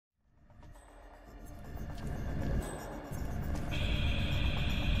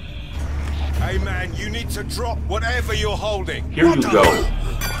HITMAN, you need to drop whatever you're holding. Here you go.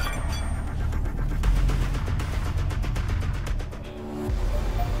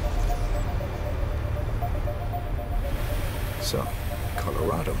 So,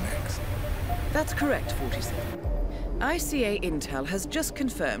 Colorado next. That's correct, 47. ICA Intel has just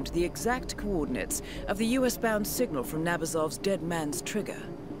confirmed the exact coordinates of the US-bound signal from Nabazov's dead man's trigger.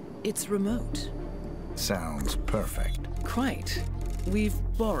 It's remote. Sounds perfect. Quite. We've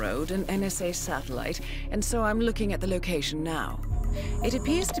borrowed an NSA satellite, and so I'm looking at the location now. It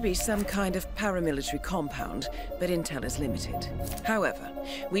appears to be some kind of paramilitary compound, but intel is limited. However,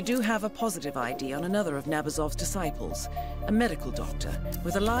 we do have a positive ID on another of Nabazov's disciples, a medical doctor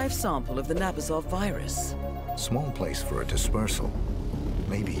with a live sample of the Nabazov virus. Small place for a dispersal.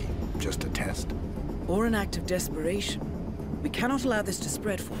 Maybe just a test? Or an act of desperation. We cannot allow this to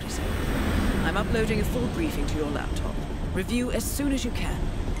spread, 47. I'm uploading a full briefing to your laptop. Review as soon as you can.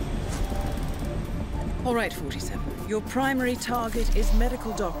 All right, 47. Your primary target is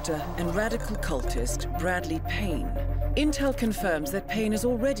medical doctor and radical cultist Bradley Payne. Intel confirms that Payne has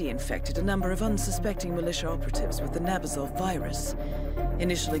already infected a number of unsuspecting militia operatives with the Nabazov virus.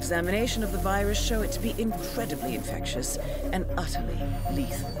 Initial examination of the virus show it to be incredibly infectious and utterly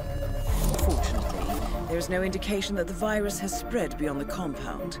lethal. Fortunately, there is no indication that the virus has spread beyond the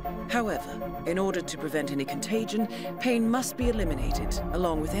compound. However, in order to prevent any contagion, Payne must be eliminated,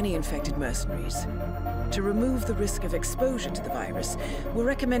 along with any infected mercenaries. To remove the risk of exposure to the virus, we're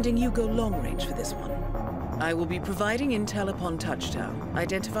recommending you go long range for this one. I will be providing intel upon touchdown,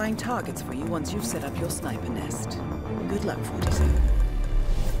 identifying targets for you once you've set up your sniper nest. Good luck, 47.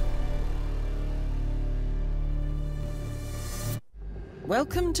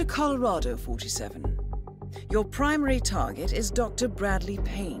 Welcome to Colorado, 47. Your primary target is Dr. Bradley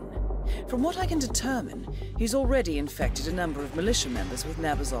Payne. From what I can determine, he's already infected a number of militia members with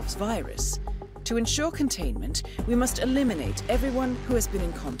Nabazov's virus. To ensure containment, we must eliminate everyone who has been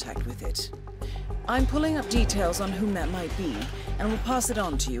in contact with it. I'm pulling up details on whom that might be, and will pass it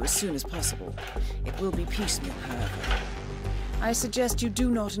on to you as soon as possible. It will be piecemeal, however. I suggest you do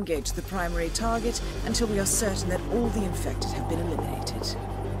not engage the primary target until we are certain that all the infected have been eliminated.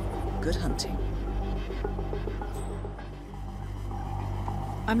 Good hunting.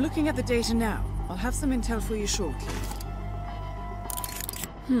 I'm looking at the data now. I'll have some intel for you shortly.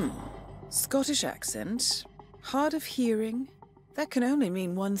 Scottish accent, hard of hearing. That can only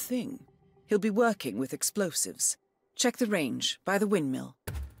mean one thing. He'll be working with explosives. Check the range by the windmill.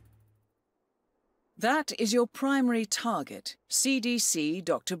 That is your primary target, CDC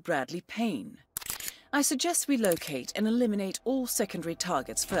Dr. Bradley Payne. I suggest we locate and eliminate all secondary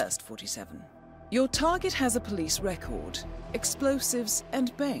targets first, 47. Your target has a police record, explosives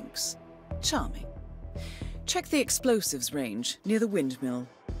and banks. Charming. Check the explosives range near the windmill.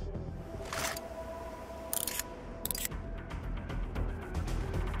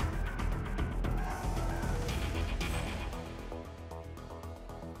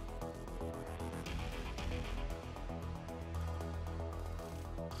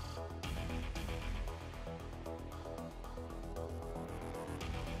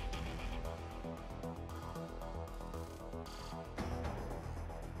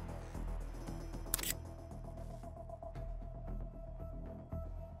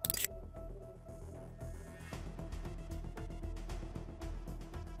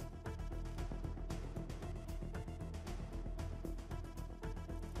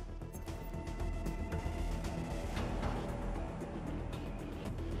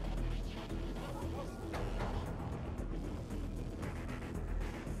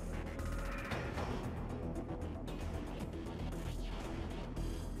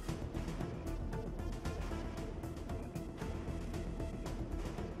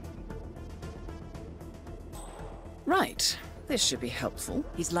 Right. This should be helpful.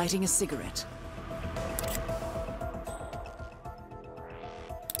 He's lighting a cigarette.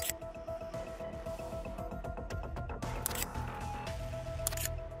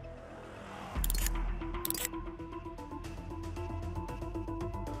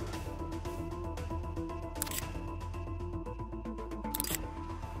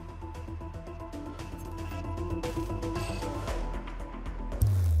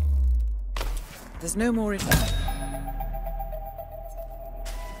 There's no more infection.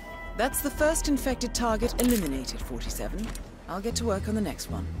 That's the first infected target eliminated, 47. I'll get to work on the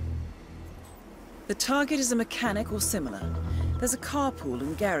next one. The target is a mechanic or similar. There's a carpool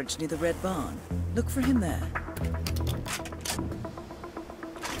and garage near the Red Barn. Look for him there.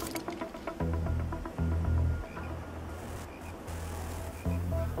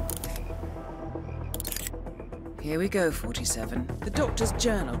 Here we go, 47. The doctor's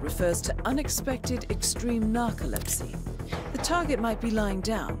journal refers to unexpected extreme narcolepsy. The target might be lying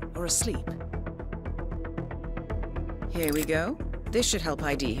down or asleep. Here we go. This should help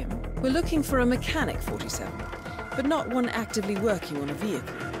ID him. We're looking for a mechanic, 47, but not one actively working on a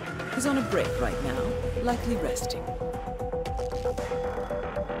vehicle. He's on a break right now, likely resting.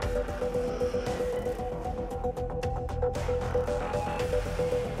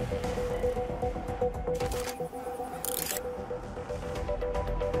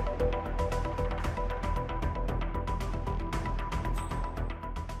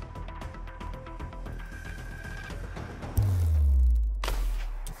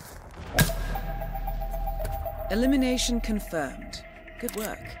 Elimination confirmed. Good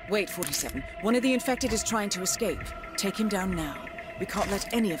work. Wait, 47. One of the infected is trying to escape. Take him down now. We can't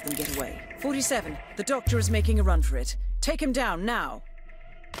let any of them get away. 47. The doctor is making a run for it. Take him down now.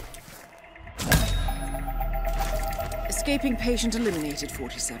 Escaping patient eliminated,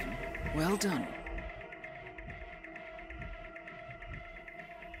 47. Well done.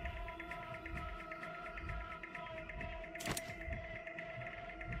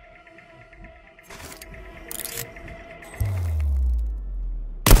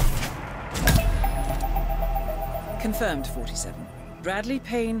 Confirmed, 47. Bradley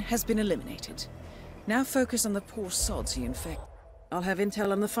Payne has been eliminated. Now focus on the poor sods he infected. I'll have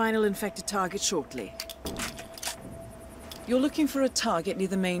intel on the final infected target shortly. You're looking for a target near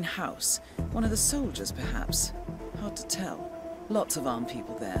the main house. One of the soldiers, perhaps. Hard to tell. Lots of armed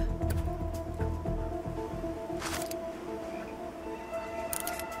people there.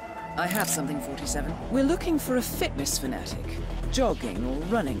 I have something, 47. We're looking for a fitness fanatic. Jogging or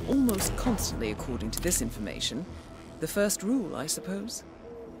running almost constantly, according to this information. The first rule, I suppose.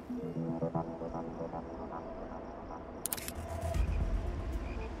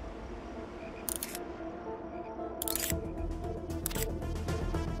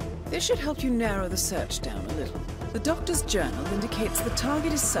 This should help you narrow the search down a little. The doctor's journal indicates the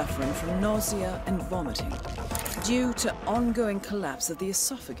target is suffering from nausea and vomiting due to ongoing collapse of the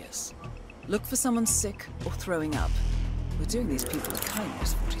esophagus. Look for someone sick or throwing up. We're doing these people a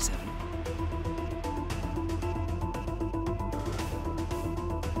kindness, 47.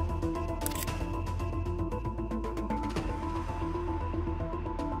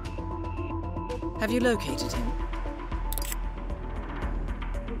 Have you located him?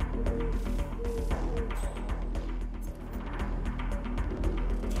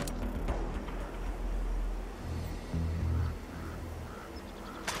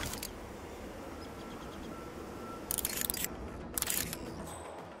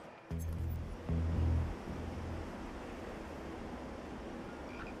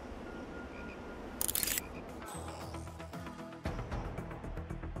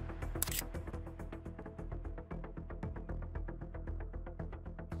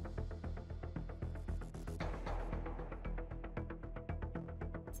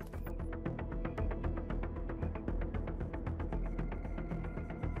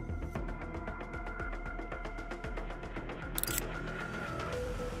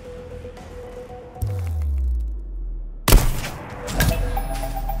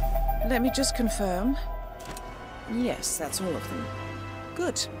 Let me just confirm. Yes, that's all of them.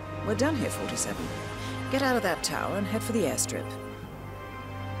 Good. We're done here, 47. Get out of that tower and head for the airstrip.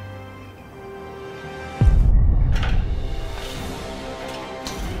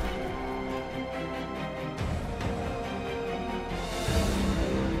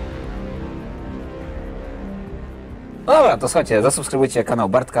 Dobra, to słuchajcie, zasubskrybujcie kanał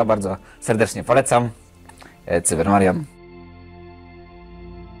Bartka, bardzo serdecznie polecam. Cybermarian.